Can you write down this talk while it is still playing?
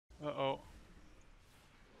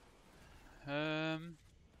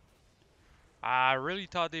I really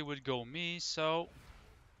thought they would go me, so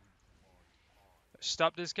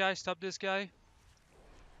stop this guy, stop this guy.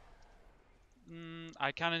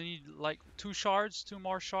 I kind of need like 2 shards, 2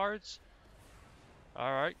 more shards.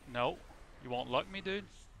 Alright, no. You won't luck me, dude.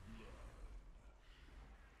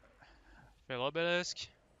 Fail obelisk.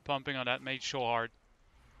 Pumping on that mage so hard.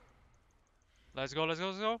 Let's go, let's go,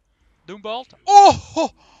 let's go. Doombolt. Oh!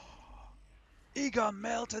 He got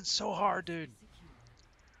melted so hard, dude.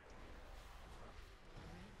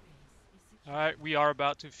 Alright, we are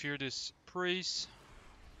about to fear this priest.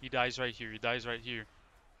 He dies right here, he dies right here.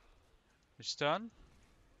 We're stunned.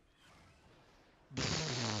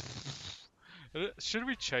 Should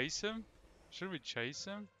we chase him? Should we chase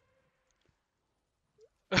him?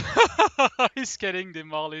 He's getting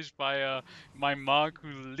demolished by my monk who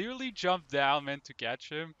literally jumped down meant to catch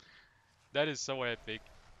him. That is so epic.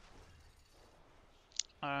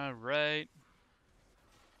 Alright.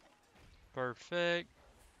 Perfect.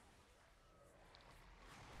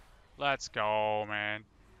 Let's go, man.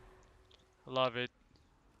 Love it.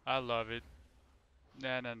 I love it.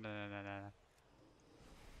 Nah, nah, nah, nah, nah, nah.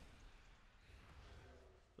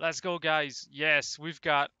 Let's go, guys. Yes, we've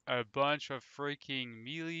got a bunch of freaking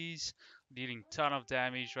melees dealing ton of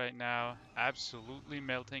damage right now. Absolutely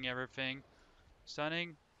melting everything.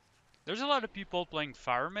 Stunning. There's a lot of people playing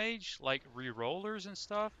Fire Mage, like re-rollers and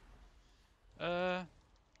stuff. I'm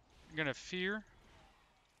gonna fear.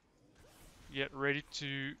 Get ready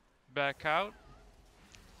to back out.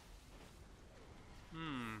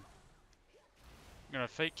 I'm gonna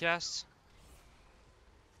fake cast.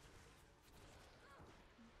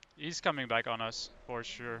 He's coming back on us, for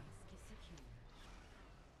sure.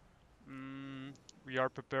 We are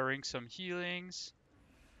preparing some healings.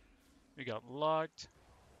 We got locked.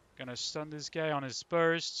 Gonna stun this guy on his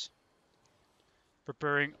burst.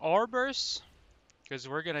 Preparing our burst. Because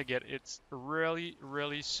we're gonna get it really,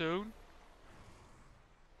 really soon.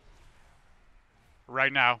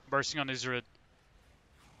 Right now, bursting on his root.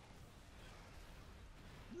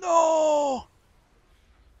 No!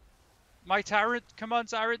 My Tyrant! Come on,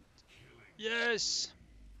 Tyrant! Yes!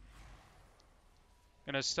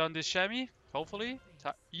 Gonna stun this Chamois, hopefully.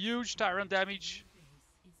 Huge Tyrant damage.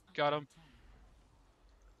 Got him.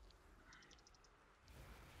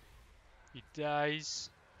 He dies.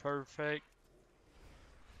 Perfect.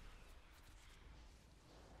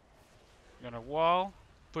 Gonna wall.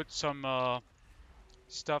 Put some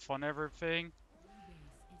stuff on everything.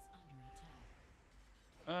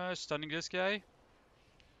 Stunning this guy.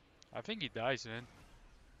 I think he dies,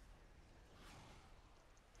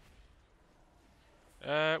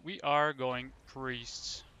 man. We are going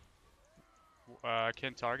priests.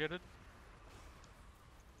 Can't target it.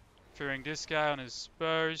 Fearing this guy on his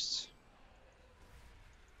burst.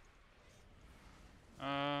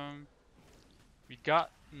 We got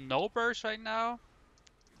no burst right now.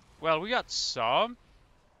 Well, we got some.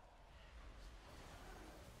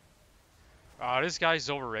 This guy's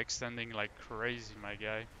overextending like crazy, my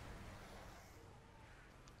guy.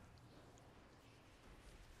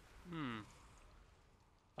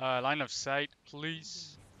 Line of sight,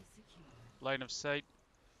 please. Line of sight.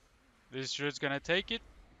 This druid's gonna take it.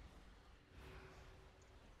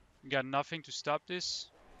 We got nothing to stop this.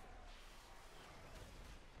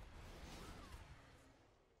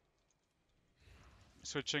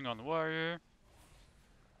 Switching on the warrior.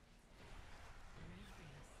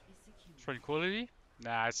 Tranquility?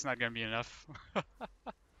 Nah, it's not gonna be enough.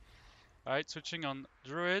 Alright, switching on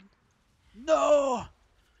druid. No!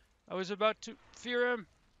 I was about to fear him.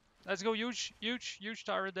 Let's go, huge, huge, huge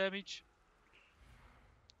tower damage.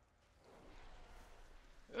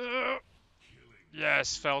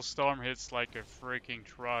 Yes, Fellstorm hits like a freaking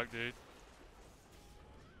truck, dude.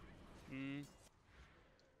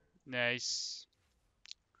 Nice.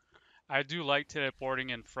 I do like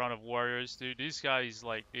teleporting in front of warriors, dude. These guys,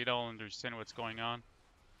 like, they don't understand what's going on.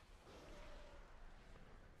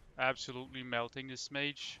 Absolutely melting this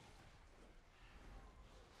mage.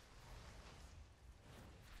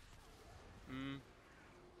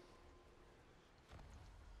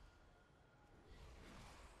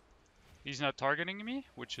 He's not targeting me,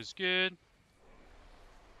 which is good.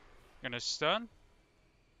 Gonna stun.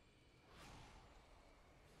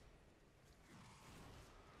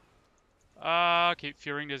 Keep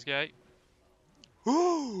fearing this guy.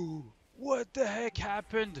 Ooh! What the heck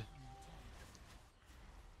happened?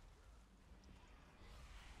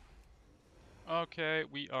 Okay,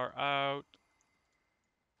 we are out.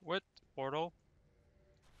 What? Portal?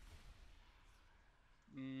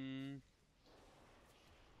 I'm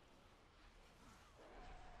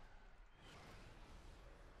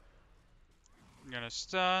gonna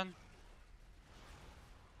stun.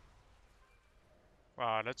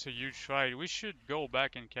 Wow, that's a huge fight. We should go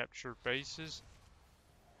back and capture bases.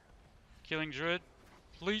 Killing Druid,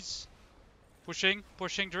 please. Pushing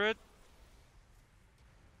Druid.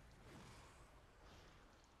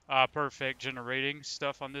 Perfect. Generating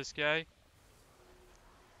stuff on this guy.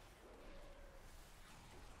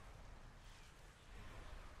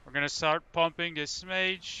 We're gonna start pumping this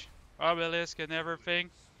mage, obelisk, and everything.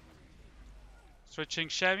 Switching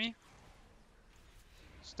Shami.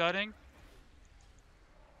 Stunning.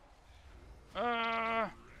 Uh,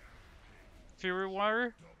 Fury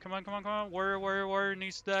Warrior. Come on, come on, come on. Warrior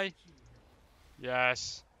needs to die.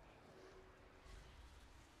 Yes.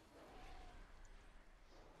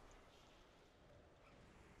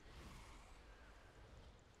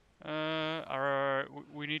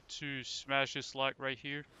 We need to smash this lock right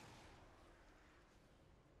here.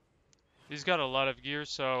 He's got a lot of gear,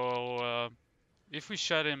 so if we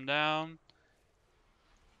shut him down,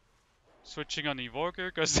 switching on the Evoker,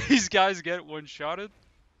 because these guys get one-shotted.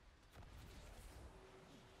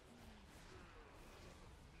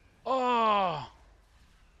 Oh!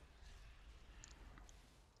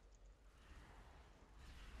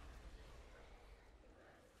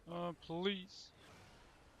 Please.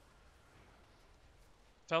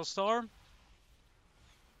 Fellstorm?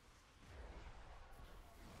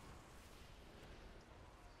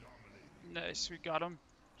 Nice, we got him.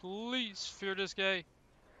 Please fear this guy.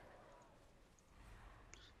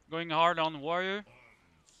 Going hard on the warrior.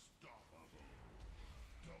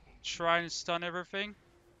 Try and stun everything.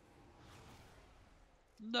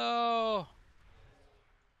 No!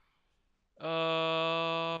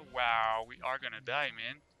 Wow, we are gonna die,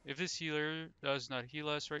 man. If this healer does not heal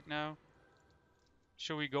us right now,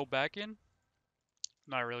 should we go back in?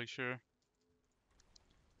 Not really sure.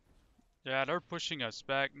 Yeah, they're pushing us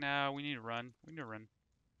back now. We need to run. We need to run.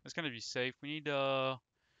 It's gonna be safe. We need to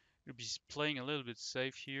be playing a little bit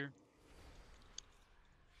safe here.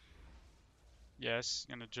 Yes,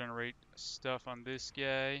 gonna generate stuff on this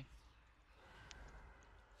guy.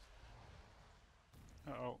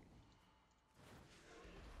 Uh-oh.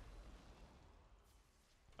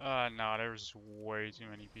 No, there's way too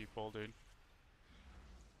many people, dude.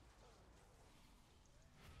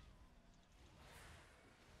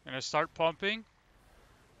 Gonna start pumping.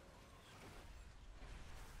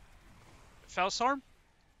 Fellstorm?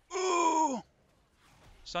 Ooh!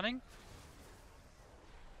 Stunning?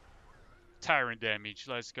 Tyrant damage.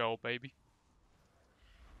 Let's go, baby.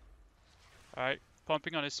 Alright,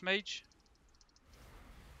 pumping on his mage.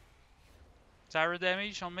 Tyrant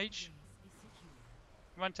damage on mage.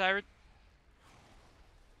 Come on, Tyrant.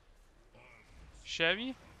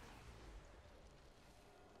 Chevy?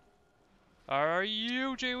 Are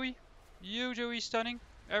you, Joey? You, Joey, stunning?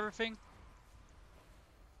 Everything?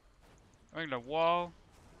 I'm the wall.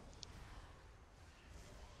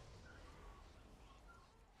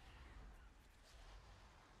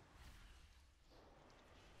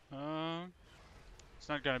 It's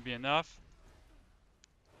not gonna be enough.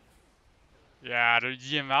 Yeah,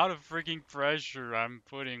 the amount of freaking pressure I'm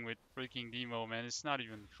putting with freaking Demo, man, it's not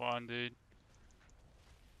even fun, dude.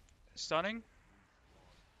 Stunning?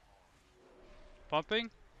 Pumping?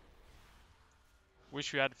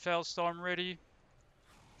 Wish we had Fellstorm ready.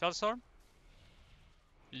 Fellstorm?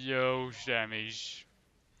 Yo, damage.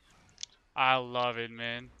 I love it,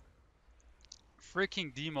 man.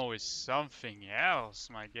 Freaking Demo is something else,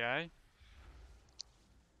 my guy.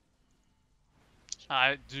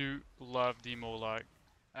 I do love Demo like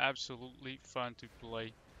absolutely fun to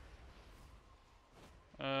play.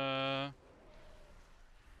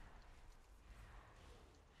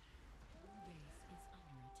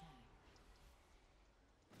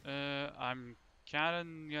 I'm kinda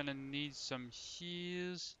gonna need some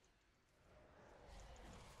heals.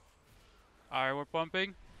 Alright, we're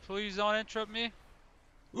pumping. Please don't interrupt me.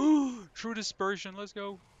 Ooh, true dispersion, let's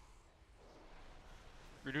go.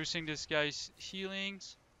 Reducing this guy's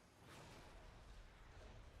healings.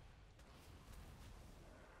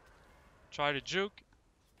 Try to juke.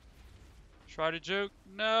 Try to juke.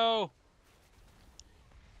 No!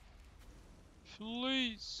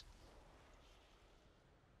 Please.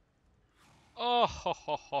 Oh, ho,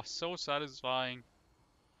 ho, ho, so satisfying.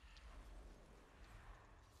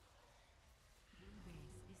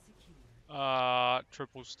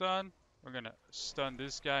 Triple stun. We're gonna stun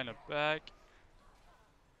this guy in the back.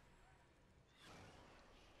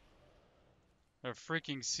 A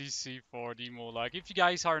freaking CC for Demo. Like, if you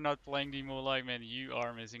guys are not playing Demo, like, man, you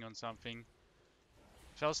are missing on something.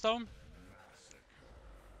 Fellstone?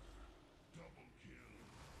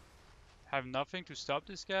 Have nothing to stop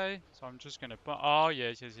this guy, so I'm just gonna pump. Oh,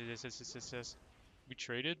 yes. We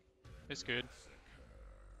traded. It's good.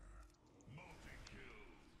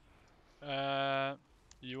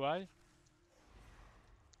 UI?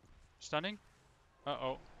 Stunning?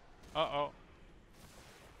 Uh-oh. Uh-oh.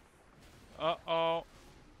 Uh-oh.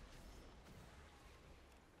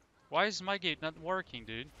 Why is my gate not working,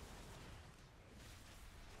 dude?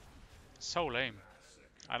 So lame.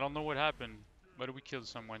 I don't know what happened, but we killed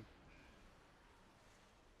someone.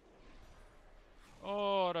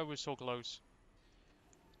 Oh, that was so close.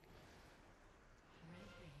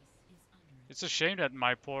 It's a shame that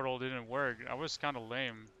my portal didn't work. I was kind of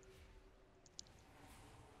lame.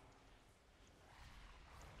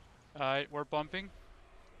 Alright, we're bumping.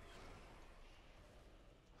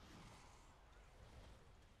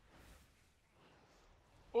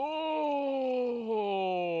 Oh,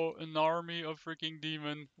 an army of freaking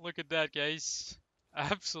demon. Look at that, guys.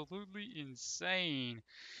 Absolutely insane.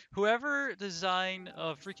 Whoever designed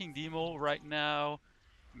a freaking demo right now,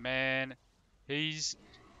 man, he's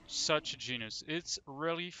such a genius. It's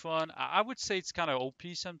really fun. I would say it's kind of OP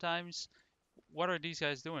sometimes. What are these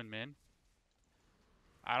guys doing, man?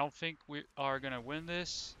 I don't think we are gonna win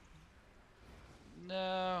this.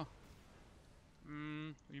 No.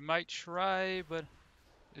 We might try, but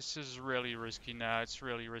this is really risky now. It's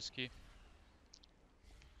really risky.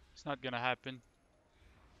 It's not gonna happen.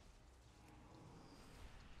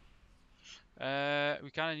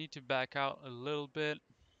 We kind of need to back out a little bit.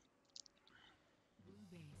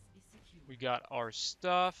 We got our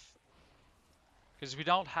stuff. Because we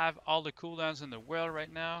don't have all the cooldowns in the world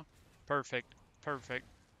right now. Perfect. Perfect.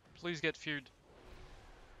 Please get feared.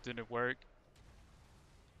 Didn't work.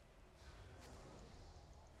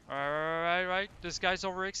 Alright. This guy's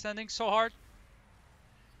overextending so hard.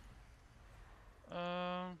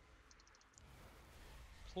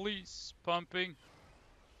 Please. Pumping.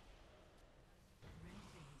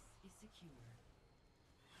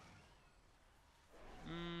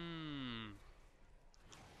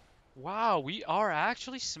 Wow, we are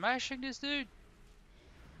actually smashing this dude.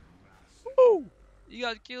 Woo! You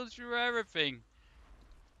got kills through everything.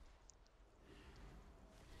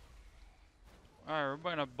 Alright, we're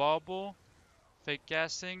gonna bubble. Fake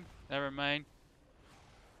casting. Never mind.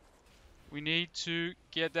 We need to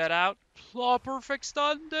get that out. Oh, perfect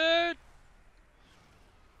stun, dude!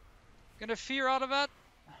 Gonna fear out of that.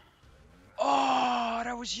 Oh,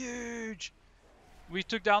 that was huge! We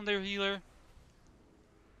took down their healer.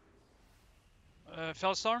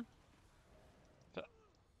 Fellstorm?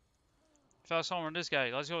 Fellstorm on this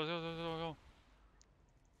guy. Let's go, go.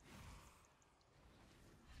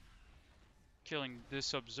 Killing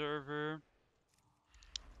this observer.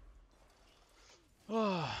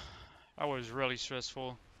 Oh, that was really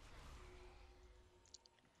stressful.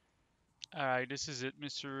 Alright, this is it,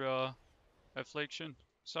 Mr. Affliction.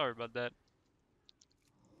 Sorry about that.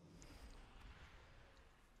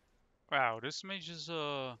 Wow, this mage is,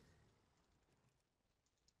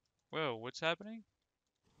 Whoa, what's happening?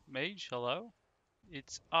 Mage, hello?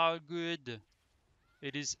 It's all good.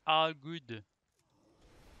 It is all good.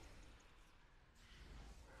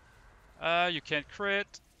 You can't crit.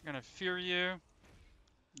 I'm gonna fear you. I'm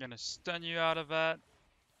gonna stun you out of that.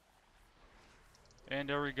 And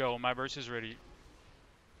there we go. My burst is ready.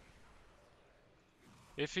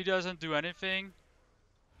 If he doesn't do anything,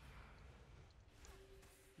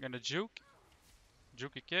 I'm gonna juke.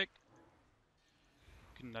 Juke a kick.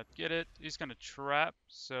 Cannot get it. He's gonna trap,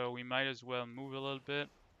 so we might as well move a little bit.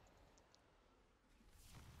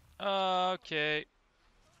 Okay.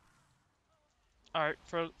 Alright,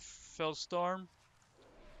 Fellstorm.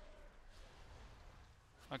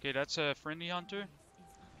 Okay, that's a friendly hunter.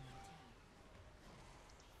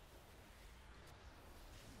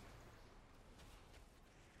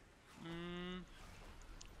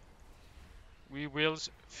 We will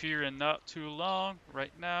fear in not too long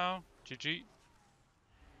right now. GG.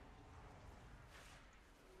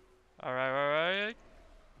 Alright.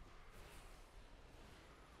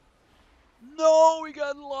 No, we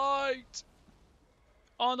got light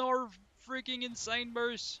on our freaking insane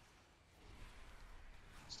burst.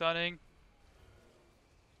 Stunning.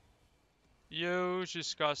 Huge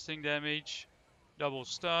disgusting damage. Double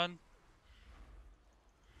stun.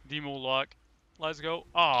 Demo lock. Let's go.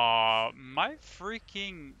 Ah, my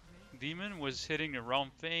freaking demon was hitting the wrong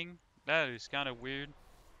thing. That is kind of weird.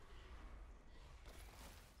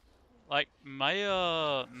 Like my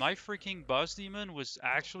freaking boss demon was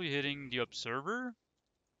actually hitting the observer,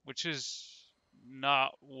 which is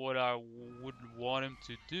not what I would want him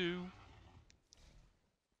to do.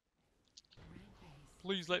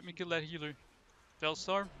 Please let me kill that healer.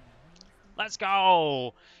 Fellstorm. Let's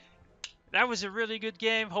go! That was a really good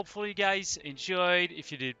game. Hopefully you guys enjoyed.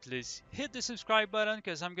 If you did, please hit the subscribe button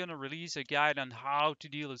because I'm going to release a guide on how to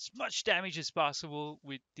deal as much damage as possible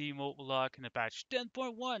with Demonology Warlock in the patch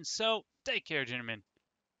 10.1. So take care, gentlemen.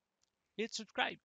 Hit subscribe.